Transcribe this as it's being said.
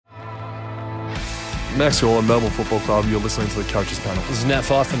Max Orr, Melbourne Football Club. You're listening to the Coaches Panel. This is Nat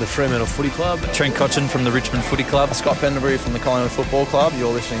Fyfe from the Fremantle Footy Club. Trent Cotchin from the Richmond Footy Club. Scott Pendlebury from the Collingwood Football Club.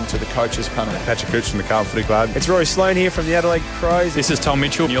 You're listening to the Coaches Panel. Patrick Cooch from the Carlton Footy Club. It's Roy Sloane here from the Adelaide Crows. This is Tom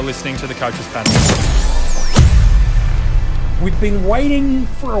Mitchell. You're listening to the Coaches Panel. We've been waiting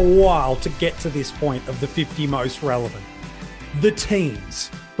for a while to get to this point of the 50 most relevant. The teams.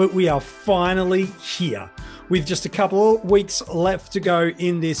 But we are finally here. With just a couple of weeks left to go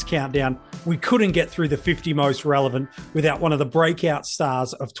in this countdown, we couldn't get through the 50 most relevant without one of the breakout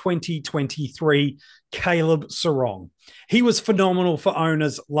stars of 2023, Caleb Serong. He was phenomenal for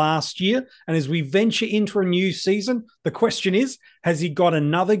owners last year, and as we venture into a new season, the question is, has he got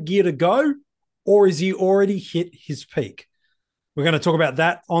another gear to go, or is he already hit his peak? We're going to talk about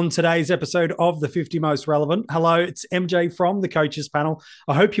that on today's episode of the 50 Most Relevant. Hello, it's MJ from the Coaches Panel.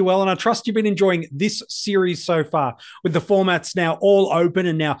 I hope you're well, and I trust you've been enjoying this series so far. With the formats now all open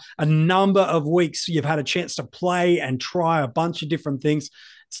and now a number of weeks, you've had a chance to play and try a bunch of different things.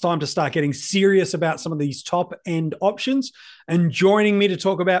 It's time to start getting serious about some of these top-end options. And joining me to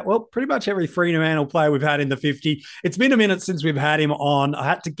talk about, well, pretty much every Fremantle player we've had in the 50. It's been a minute since we've had him on. I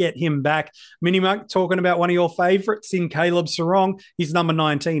had to get him back. Mini Monk talking about one of your favourites in Caleb Serong. He's number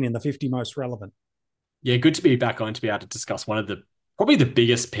 19 in the 50 most relevant. Yeah, good to be back on to be able to discuss one of the probably the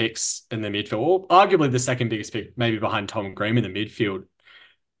biggest picks in the midfield, or arguably the second biggest pick, maybe behind Tom Green in the midfield.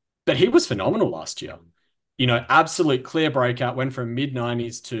 But he was phenomenal last year. You know, absolute clear breakout, went from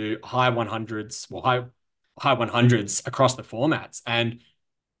mid-90s to high 100s across the formats, and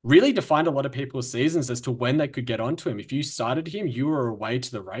really defined a lot of people's seasons as to when they could get onto him. If you started him, you were away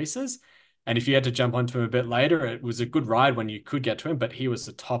to the races. And if you had to jump onto him a bit later, it was a good ride when you could get to him, but he was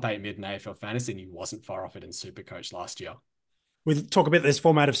the top 8 mid in AFL fantasy, and he wasn't far off it in Supercoach last year. We'll talk about this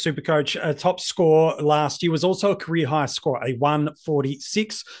format of Supercoach. A top score last year was also a career high score, a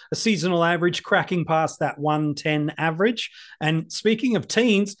 146, a seasonal average cracking past that 110 average. And speaking of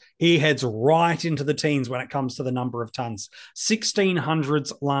teens, he heads right into the teens when it comes to the number of tons.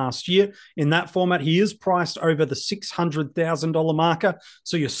 1600s last year. In that format, he is priced over the $600,000 marker.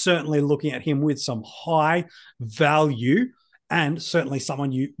 So you're certainly looking at him with some high value, and certainly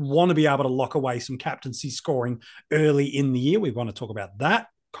someone you want to be able to lock away some captaincy scoring early in the year. We want to talk about that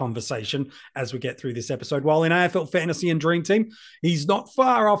conversation as we get through this episode. While in AFL Fantasy and Dream Team, he's not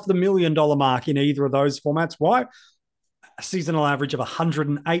far off the $1 million mark in either of those formats. Why? A seasonal average of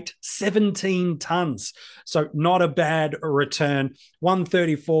 108, 17 tons. So not a bad return.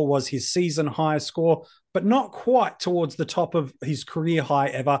 134 was his season high score, but not quite towards the top of his career high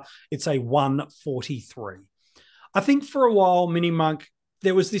ever. It's a 143. I think for a while, Mini Monk,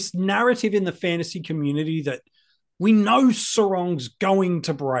 there was this narrative in the fantasy community that we know Serong's going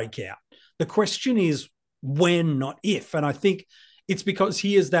to break out. The question is when, not if. And I think it's because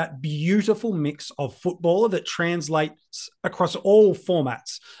he is that beautiful mix of footballer that translates across all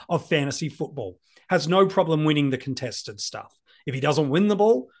formats of fantasy football. Has no problem winning the contested stuff. If he doesn't win the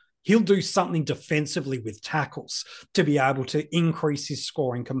ball, he'll do something defensively with tackles to be able to increase his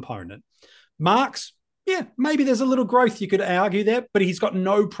scoring component. Marks, yeah, maybe there's a little growth you could argue there, but he's got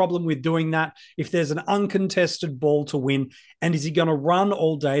no problem with doing that if there's an uncontested ball to win. And is he going to run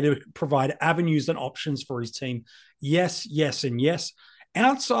all day to provide avenues and options for his team? Yes, yes, and yes.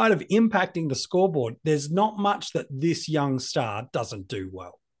 Outside of impacting the scoreboard, there's not much that this young star doesn't do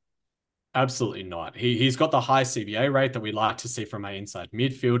well. Absolutely not. He's got the high CVA rate that we like to see from our inside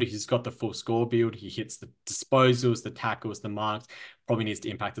midfielder. He's got the full score build. He hits the disposals, the tackles, the marks. Probably needs to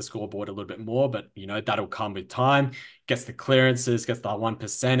impact the scoreboard a little bit more, but you know, that'll come with time. Gets the clearances, gets the 1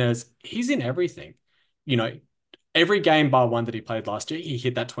 percenters. He's in everything. You know, every game bar one that he played last year, he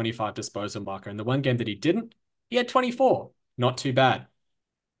hit that 25 disposal marker. And the one game that he didn't, he had 24. Not too bad.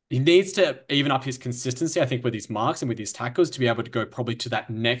 He needs to even up his consistency, I think, with his marks and with his tackles to be able to go probably to that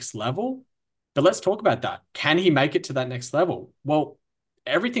next level. But let's talk about that. Can he make it to that next level? Well,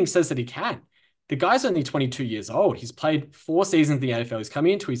 everything says that he can. The guy's only 22 years old. He's played 4 seasons in the AFL. He's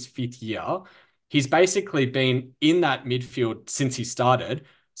coming into his 5th year. He's basically been in that midfield since he started.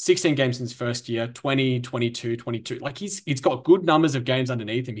 16 games in his first year, 20, 22, 22. Like he's got good numbers of games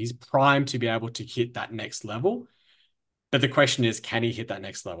underneath him. He's primed to be able to hit that next level. But the question is, can he hit that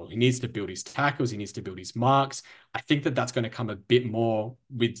next level? He needs to build his tackles. He needs to build his marks. I think that that's going to come a bit more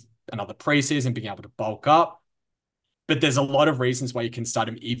with another preseason, being able to bulk up. But there's a lot of reasons why you can start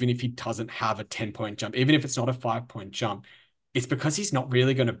him, even if he doesn't have a 10-point jump, even if it's not a 5-point jump. It's because he's not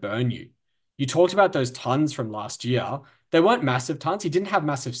really going to burn you. You talked about those tons from last year. They weren't massive tons. He didn't have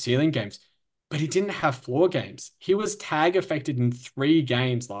massive ceiling games, but he didn't have floor games. He was tag affected in 3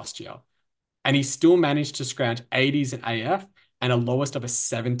 games last year. And he still managed to scrounge 80s in AF and a lowest of a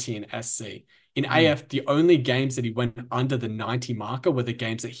 70 in SC. In AF, the only games that he went under the 90 marker were the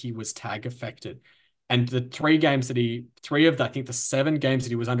games that he was tag affected. And the I think the 7 games that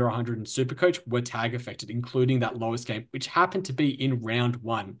he was under 100 in Supercoach were tag affected, including that lowest game, which happened to be in round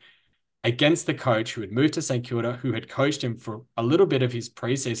 1 against the coach who had moved to St Kilda, who had coached him for a little bit of his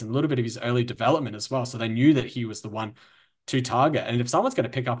preseason, a little bit of his early development as well. So they knew that he was the one to target. And if someone's going to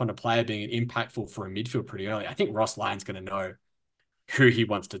pick up on a player being impactful for a midfield pretty early, I think Ross Lyon's going to know who he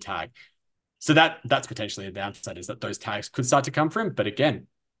wants to tag. So that's potentially a downside, is that those tags could start to come for him. But again,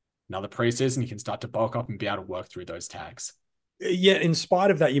 another preseason, he can start to bulk up and be able to work through those tags. Yeah, in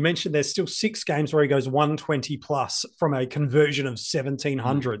spite of that, you mentioned there's still 6 games where he goes 120 plus from a conversion of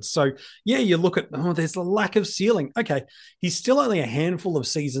 1700. So, yeah, you look at, there's a lack of ceiling. Okay, he's still only a handful of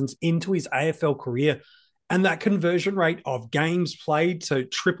seasons into his AFL career. And that conversion rate of games played to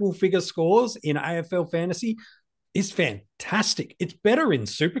triple figure scores in AFL fantasy is fantastic. It's better in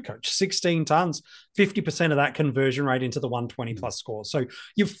Supercoach, 16 tons, 50% of that conversion rate into the 120 plus score. So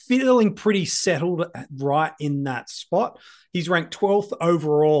you're feeling pretty settled right in that spot. He's ranked 12th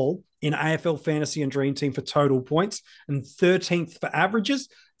overall in AFL Fantasy and Dream Team for total points and 13th for averages,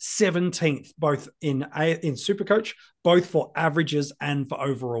 17th both in Supercoach, both for averages and for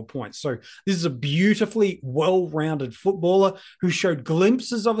overall points. So this is a beautifully well-rounded footballer who showed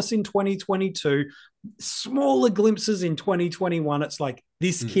glimpses of us in 2022, smaller glimpses in 2021. It's like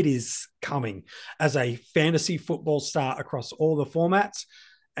this kid is coming as a fantasy football star across all the formats.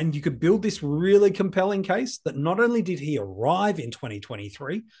 And you could build this really compelling case that not only did he arrive in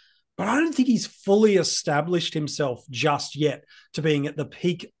 2023, but I don't think he's fully established himself just yet to being at the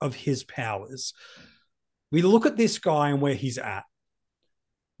peak of his powers. We look at this guy and where he's at.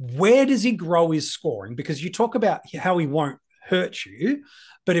 Where does he grow his scoring? Because you talk about how he won't hurt you,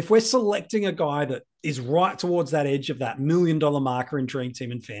 but if we're selecting a guy that is right towards that edge of that $1 million marker in Dream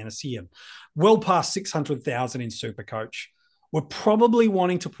Team and Fantasy and well past 600,000 in Supercoach, we're probably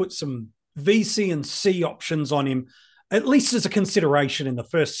wanting to put some VC and C options on him, at least as a consideration in the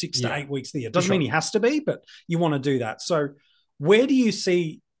first 6 to 8 weeks of the year. Doesn't mean he has to be, but you want to do that. So where do you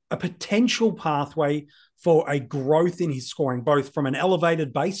see a potential pathway for a growth in his scoring, both from an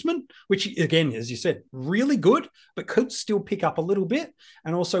elevated basement, which again, as you said, really good, but could still pick up a little bit?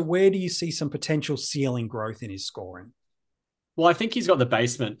 And also, where do you see some potential ceiling growth in his scoring? Well, I think he's got the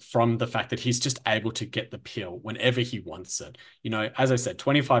basement from the fact that he's just able to get the pill whenever he wants it. You know, as I said,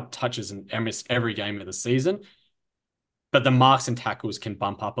 25 touches in almost every game of the season, but the marks and tackles can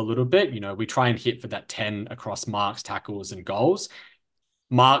bump up a little bit. You know, we try and hit for that 10 across marks, tackles, and goals.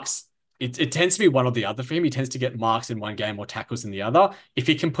 Marks, it tends to be one or the other for him. He tends to get marks in one game or tackles in the other. If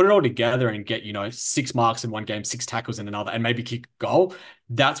he can put it all together and get, 6 marks in one game, 6 tackles in another, and maybe kick a goal,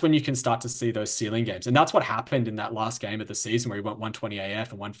 that's when you can start to see those ceiling games. And that's what happened in that last game of the season where he went 120 AF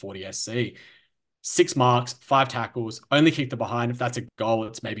and 140 SC. 6 marks, 5 tackles, only kick the behind. If that's a goal,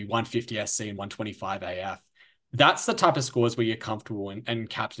 it's maybe 150 SC and 125 AF. That's the type of scores where you're comfortable in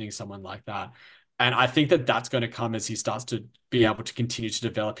captaining someone like that. And I think that that's going to come as he starts to be able to continue to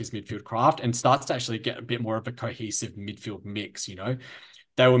develop his midfield craft and starts to actually get a bit more of a cohesive midfield mix.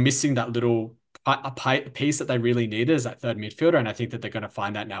 They were missing that little piece that they really needed as that third midfielder. And I think that they're going to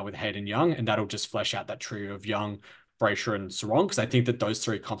find that now with Hayden Young, and that'll just flesh out that trio of Young, Brayshaw, and Serong, because I think that those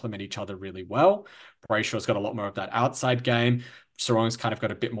 3 complement each other really well. Brayshaw's got a lot more of that outside game. Serong's kind of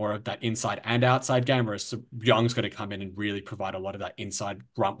got a bit more of that inside and outside game, whereas Young's got to come in and really provide a lot of that inside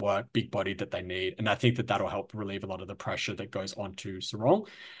grunt work, big body that they need. And I think that that'll help relieve a lot of the pressure that goes onto Serong,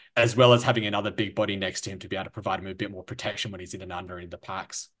 as well as having another big body next to him to be able to provide him a bit more protection when he's in and under in the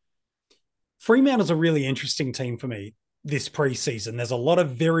packs. Fremount's a really interesting team for me this preseason. There's a lot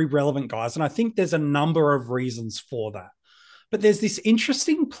of very relevant guys, and I think there's a number of reasons for that. But there's this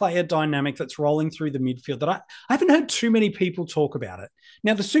interesting player dynamic that's rolling through the midfield that I haven't heard too many people talk about it.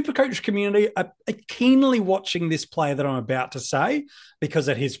 Now, the Supercoach community are keenly watching this player that I'm about to say, because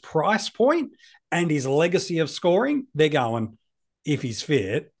at his price point and his legacy of scoring, they're going, if he's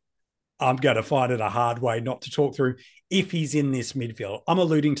fit, I'm going to find it a hard way not to talk through if he's in this midfield. I'm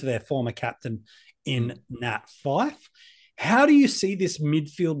alluding to their former captain in Nat Fyfe. How do you see this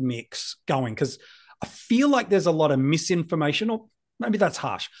midfield mix going? Because I feel like there's a lot of misinformation, or maybe that's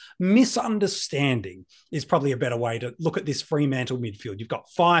harsh. Misunderstanding is probably a better way to look at this Fremantle midfield. You've got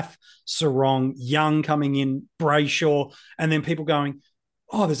Fyfe, Serong, Young coming in, Brayshaw, and then people going,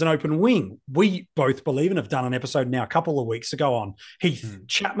 oh, there's an open wing. We both believe, and have done an episode now a couple of weeks ago on Heath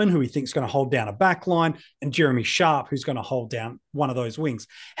Chapman, who he thinks is going to hold down a back line, and Jeremy Sharp, who's going to hold down one of those wings.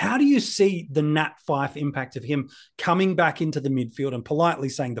 How do you see the Nat Fyfe impact of him coming back into the midfield and politely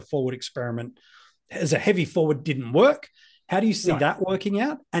saying the forward experiment as a heavy forward didn't work? How do you see No. that working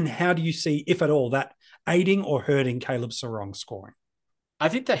out? And how do you see, if at all, that aiding or hurting Caleb Serong scoring? I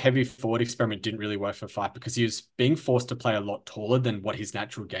think the heavy forward experiment didn't really work for Fife because he was being forced to play a lot taller than what his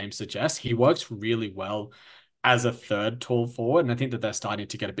natural game suggests. He works really well as a third tall forward, and I think that they're starting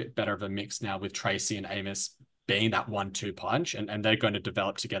to get a bit better of a mix now with Tracy and Amos being that 1-2 punch, and they're going to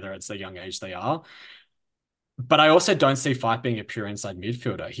develop together at the young age they are. But I also don't see Fife being a pure inside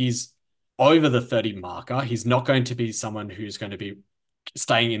midfielder. He's over the 30 marker. He's not going to be someone who's going to be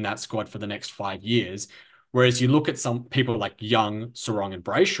staying in that squad for the next 5 years. Whereas you look at some people like Young, Serong, and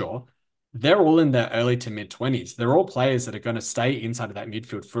Brayshaw, they're all in their early to mid 20s. They're all players that are going to stay inside of that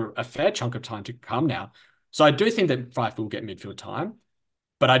midfield for a fair chunk of time to come now. So I do think that Fife will get midfield time,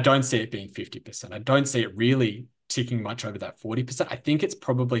 but I don't see it being 50%. I don't see it really ticking much over that 40%. I think it's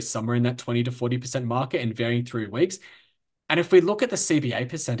probably somewhere in that 20 to 40% market and varying through weeks. And if we look at the CBA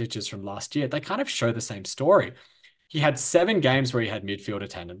percentages from last year, they kind of show the same story. He had 7 games where he had midfield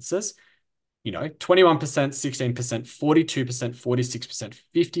attendances, 21%, 16%, 42%, 46%,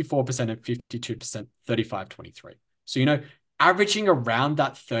 54%, and 52%, 35, 23. So, averaging around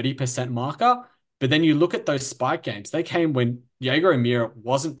that 30% marker. But then you look at those spike games, they came when Jaeger O'Meara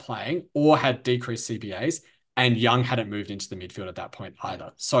wasn't playing or had decreased CBAs, and Young hadn't moved into the midfield at that point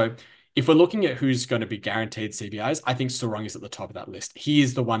either. So if we're looking at who's going to be guaranteed CBAs, I think Serong is at the top of that list. He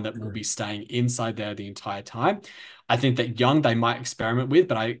is the one that will be staying inside there the entire time. I think that Young, they might experiment with,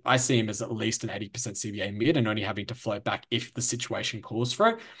 but I see him as at least an 80% CBA mid and only having to float back if the situation calls for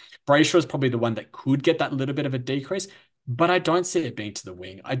it. Brayshaw is probably the one that could get that little bit of a decrease, but I don't see it being to the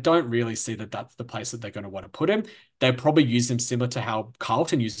wing. I don't really see that that's the place that they're going to want to put him. They'll probably use him similar to how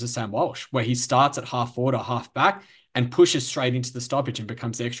Carlton uses Sam Walsh, where he starts at half forward or half back and pushes straight into the stoppage and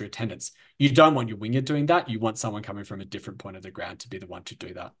becomes the extra attendance. You don't want your winger doing that. You want someone coming from a different point of the ground to be the one to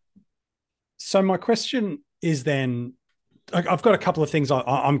do that. So my question is then, I've got a couple of things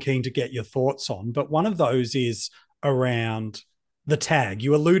I'm keen to get your thoughts on, but one of those is around the tag.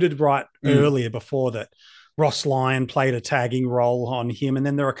 You alluded right earlier before that Ross Lyon played a tagging role on him. And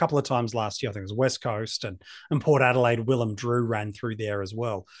then there were a couple of times last year, I think it was West Coast and Port Adelaide, Willem Drew ran through there as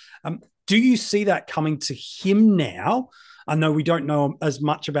well. Do you see that coming to him now? I know we don't know as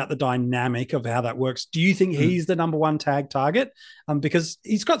much about the dynamic of how that works. Do you think he's the number one tag target? Because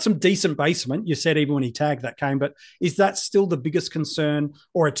he's got some decent basement. You said even when he tagged that came, but is that still the biggest concern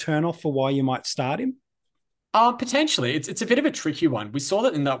or a turnoff for why you might start him? Potentially. It's a bit of a tricky one. We saw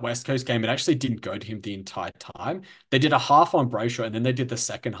that in that West Coast game, it actually didn't go to him the entire time. They did a half on Brayshaw and then they did the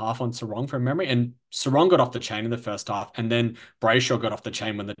second half on Serong from memory. And Serong got off the chain in the first half and then Brayshaw got off the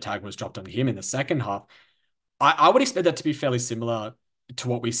chain when the tag was dropped on him in the second half. I would expect that to be fairly similar to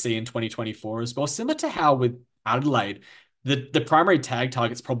what we see in 2024 as well. Similar to how with Adelaide, the primary tag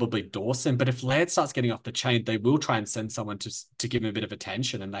target's probably Dawson, but if Laird starts getting off the chain, they will try and send someone to give him a bit of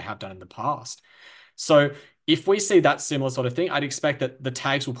attention, and they have done in the past. So if we see that similar sort of thing, I'd expect that the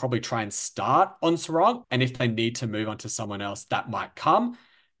tags will probably try and start on Serong, and if they need to move on to someone else, that might come.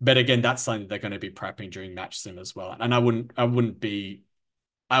 But again, that's something they're going to be prepping during match sim as well. And I would be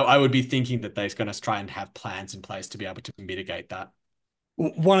thinking that they're going to try and have plans in place to be able to mitigate that.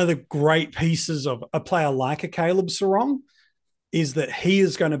 One of the great pieces of a player like a Caleb Serong is that he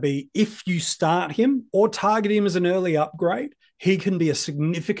is going to be, if you start him or target him as an early upgrade, he can be a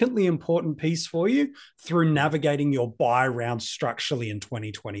significantly important piece for you through navigating your buy round structurally in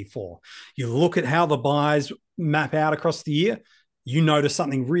 2024. You look at how the buys map out across the year, you notice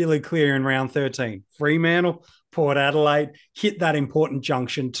something really clear in round 13. Fremantle, Port Adelaide hit that important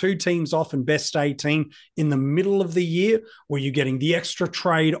junction. 2 teams off and best 18 in the middle of the year where you're getting the extra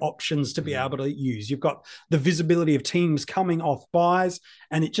trade options to be able to use. You've got the visibility of teams coming off buys,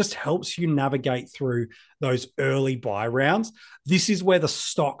 and it just helps you navigate through those early buy rounds. This is where the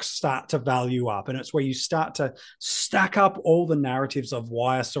stocks start to value up, and it's where you start to stack up all the narratives of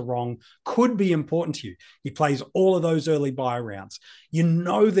why a Serong could be important to you. He plays all of those early buy rounds. You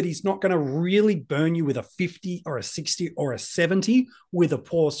know that he's not going to really burn you with a 50 or a 60 or a 70 with a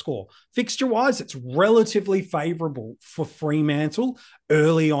poor score. Fixture-wise, it's relatively favourable for Fremantle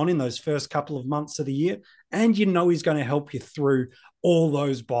early on in those first couple of months of the year, and you know he's going to help you through all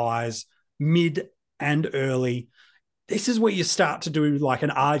those buys mid and early. This is where you start to do like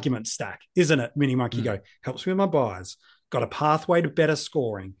an argument stack, isn't it? Mini Mike, you go, helps me with my buys, got a pathway to better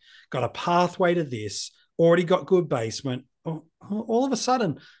scoring, got a pathway to this, already got good basement. All of a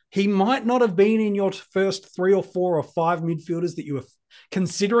sudden, he might not have been in your first 3 or 4 or 5 midfielders that you were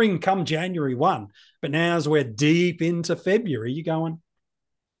considering come January 1. But now as we're deep into February, you're going,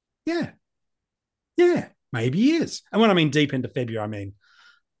 yeah, maybe he is. And when I mean deep into February, I mean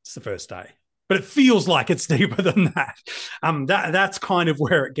it's the first day. but it feels like it's deeper than that. That's kind of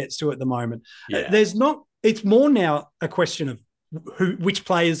where it gets to at the moment. There's not. It's more now a question of which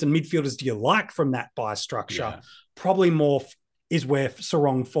players and midfielders do you like from that buy structure. Probably more is where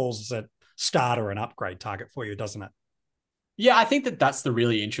Serong falls as a starter and upgrade target for you, doesn't it? Yeah, I think that's the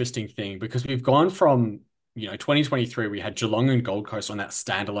really interesting thing, because we've gone from, 2023, we had Geelong and Gold Coast on that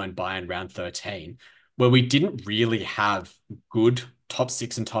standalone buy in round 13, where we didn't really have good top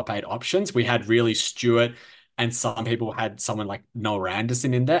 6 and top 8 options. We had really Stewart, and some people had someone like Noah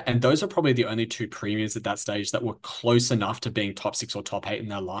Anderson in there. And those are probably the only two premiums at that stage that were close enough to being top 6 or top 8 in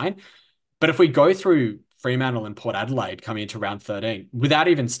their line. But if we go through Fremantle and Port Adelaide coming into round 13, without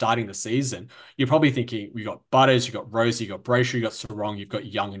even starting the season, you're probably thinking, you got Butters, you got Rosie, you got Brayshaw, you got Serong, you've got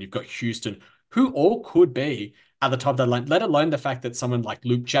Young, and you've got Houston, who all could be at the top of that line, let alone the fact that someone like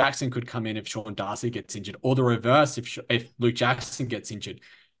Luke Jackson could come in if Sean Darcy gets injured, or the reverse if Luke Jackson gets injured.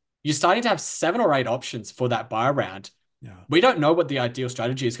 You're starting to have 7 or 8 options for that buy round. Yeah. We don't know what the ideal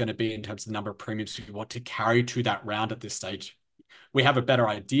strategy is going to be in terms of the number of premiums we want to carry to that round at this stage. We have a better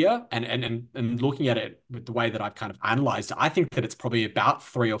idea, and looking at it with the way that I've kind of analyzed it, I think that it's probably about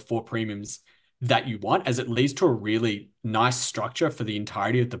 3 or 4 premiums that you want, as it leads to a really nice structure for the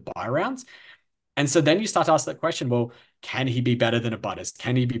entirety of the buy rounds. And so then you start to ask that question, well, can he be better than a Butters?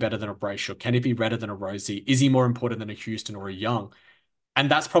 Can he be better than a Brayshaw? Can he be better than a Rosie? Is he more important than a Houston or a Young?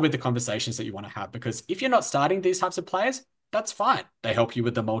 And that's probably the conversations that you want to have, because if you're not starting these types of players, that's fine. They help you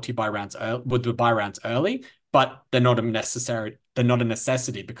with the buy rounds early, but they're not a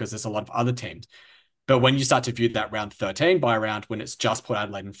necessity because there's a lot of other teams. But when you start to view that round 13 buy round, when it's just Port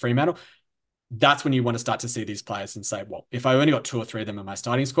Adelaide and Fremantle, that's when you want to start to see these players and say, well, if I only got 2 or 3 of them in my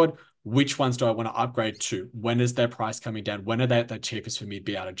starting squad, which ones do I want to upgrade to? When is their price coming down? When are they at the cheapest for me to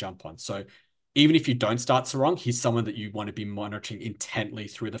be able to jump on? So even if you don't start Serong, he's someone that you want to be monitoring intently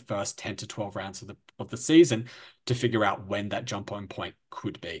through the first 10 to 12 rounds of the season to figure out when that jump on point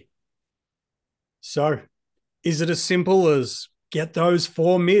could be. So is it as simple as get those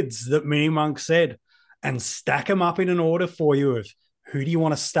 4 mids that Mini Monk said and stack them up in an order for you of who do you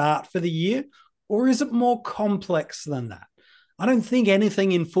want to start for the year? Or is it more complex than that? I don't think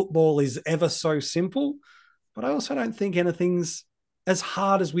anything in football is ever so simple, but I also don't think anything's as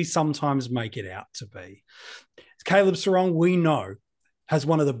hard as we sometimes make it out to be. Caleb Serong, we know, has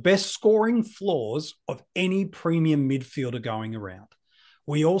one of the best scoring floors of any premium midfielder going around.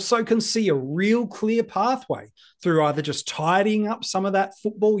 We also can see a real clear pathway through either just tidying up some of that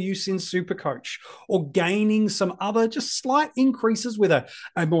football use in Supercoach or gaining some other just slight increases with a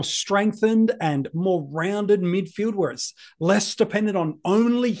more strengthened and more rounded midfield where it's less dependent on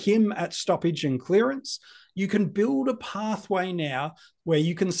only him at stoppage and clearance. You can build a pathway now where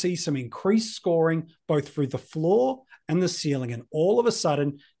you can see some increased scoring both through the floor and the ceiling. And all of a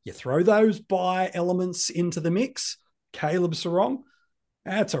sudden, you throw those buy elements into the mix. Caleb Serong,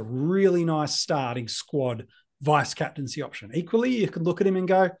 that's a really nice starting squad vice captaincy option. Equally, you can look at him and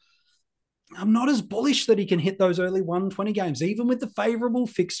go, I'm not as bullish that he can hit those early 120 games, even with the favourable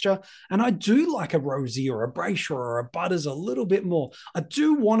fixture. And I do like a Rosie or a Brayshaw or a Butters a little bit more. I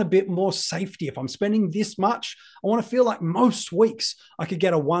do want a bit more safety. If I'm spending this much, I want to feel like most weeks I could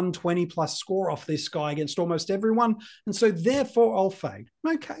get a 120 plus score off this guy against almost everyone. And so therefore I'll fade.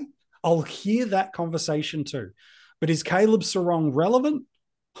 Okay, I'll hear that conversation too. But is Caleb Serong relevant?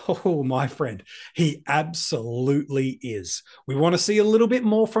 Oh, my friend, he absolutely is. We want to see a little bit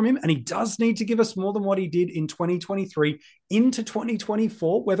more from him, and he does need to give us more than what he did in 2023 into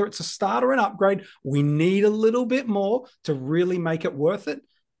 2024, whether it's a start or an upgrade. We need a little bit more to really make it worth it.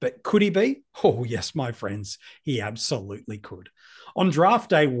 But could he be? Oh, yes, my friends, he absolutely could. On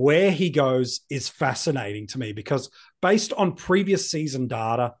draft day, where he goes is fascinating to me because based on previous season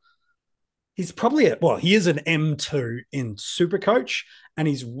data, he's probably he is an M2 in Supercoach, and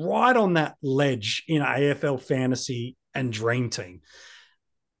he's right on that ledge in AFL Fantasy and Dream Team.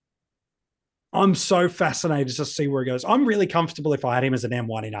 I'm so fascinated to see where he goes. I'm really comfortable if I had him as an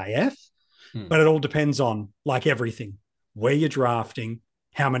M1 in AF, but it all depends on, like everything, where you're drafting,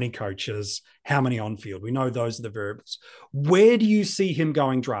 how many coaches, how many on field. We know those are the variables. Where do you see him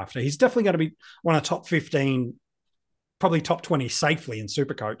going drafted? He's definitely going to be one of top 15, probably top 20 safely in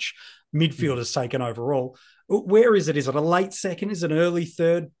Supercoach. Midfielders taken overall. Where is it? Is it a late second? Is it an early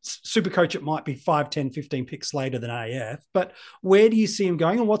third? Supercoach, it might be 5, 10, 15 picks later than AF. But where do you see him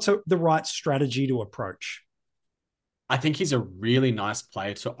going, and what's the right strategy to approach? I think he's a really nice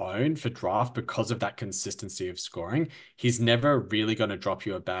player to own for draft because of that consistency of scoring. He's never really going to drop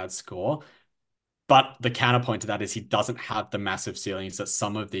you a bad score. But the counterpoint to that is he doesn't have the massive ceilings that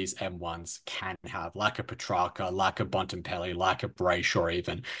some of these M1s can have, like a Petrarca, like a Bontempelli, like a Brayshaw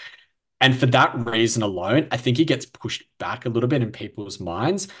even. And for that reason alone, I think he gets pushed back a little bit in people's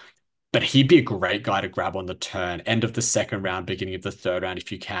minds. But he'd be a great guy to grab on the turn, end of the second round, beginning of the third round, if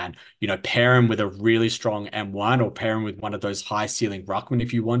you can. Pair him with a really strong M1 or pair him with one of those high ceiling ruckman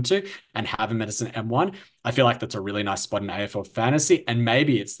if you want to, and have him as an M1. I feel like that's a really nice spot in AFL fantasy, and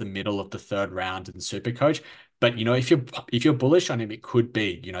maybe it's the middle of the third round in Supercoach. But if you're bullish on him, it could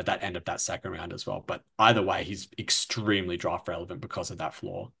be that end of that second round as well. But either way, he's extremely draft relevant because of that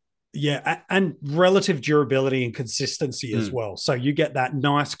floor. Yeah, and relative durability and consistency as well. So you get that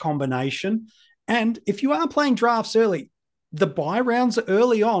nice combination. And if you are playing drafts early, the buy rounds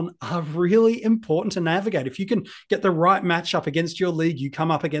early on are really important to navigate. If you can get the right matchup against your league, you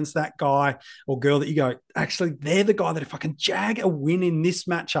come up against that guy or girl that you go, actually, they're the guy that if I can jag a win in this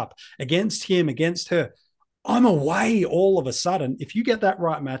matchup against him, against her, I'm away all of a sudden. If you get that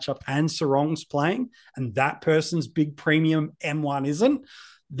right matchup and Serong's playing and that person's big premium M1 isn't,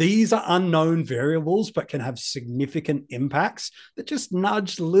 these are unknown variables, but can have significant impacts that just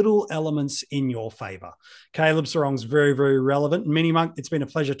nudge little elements in your favor. Caleb Serong's very, very relevant. Mini Monk, it's been a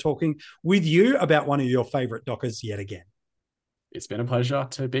pleasure talking with you about one of your favorite Dockers yet again. It's been a pleasure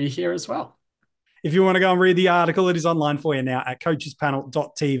to be here as well. If you want to go and read the article, it is online for you now at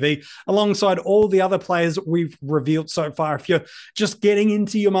coachespanel.tv, alongside all the other players we've revealed so far. If you're just getting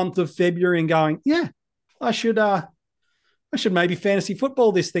into your month of February and going, yeah, I should maybe fantasy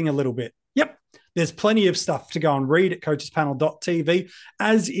football this thing a little bit. Yep. There's plenty of stuff to go and read at coachespanel.tv,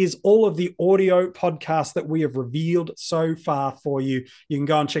 as is all of the audio podcasts that we have revealed so far for you. You can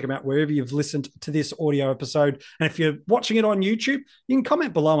go and check them out wherever you've listened to this audio episode. And if you're watching it on YouTube, you can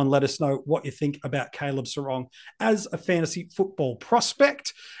comment below and let us know what you think about Caleb Serong as a fantasy football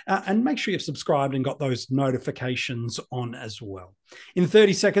prospect. And make sure you've subscribed and got those notifications on as well. In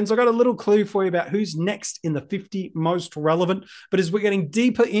 30 seconds, I got a little clue for you about who's next in the 50 most relevant. But as we're getting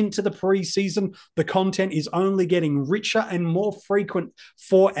deeper into the preseason, the content is only getting richer and more frequent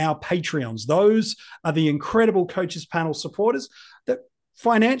for our Patreons. Those are the incredible Coaches Panel supporters that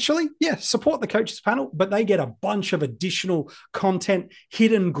financially, support the Coaches Panel, but they get a bunch of additional content,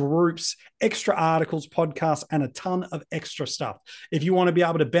 hidden groups, extra articles, podcasts, and a ton of extra stuff. If you want to be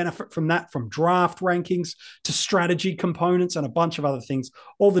able to benefit from that, from draft rankings to strategy components and a bunch of other things,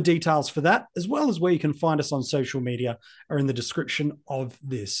 all the details for that, as well as where you can find us on social media, are in the description of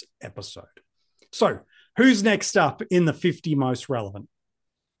this episode. So, who's next up in the 50 most relevant?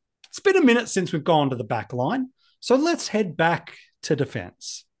 It's been a minute since we've gone to the back line, so let's head back to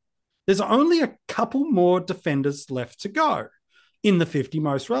defense. There's only a couple more defenders left to go in the 50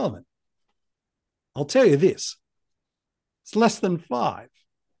 most relevant. I'll tell you this, it's less than 5.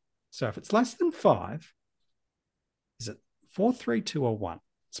 So if it's less than 5, is it 4, 3, 2, or 1?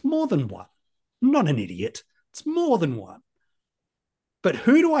 It's more than 1. I'm not an idiot. It's more than 1. But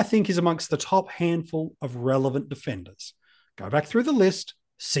who do I think is amongst the top handful of relevant defenders? Go back through the list,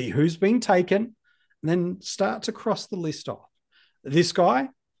 see who's been taken, and then start to cross the list off. This guy,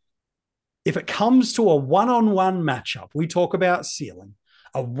 if it comes to a one-on-one matchup, we talk about ceiling.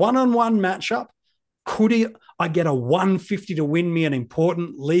 A one-on-one matchup, could I get a 150 to win me an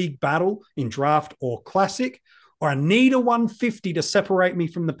important league battle in draft or classic? Or I need a 150 to separate me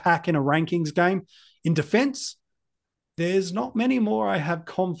from the pack in a rankings game? In defense, there's not many more I have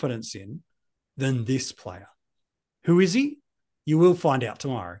confidence in than this player. Who is he? You will find out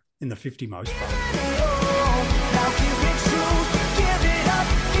tomorrow in the 50 most relevant.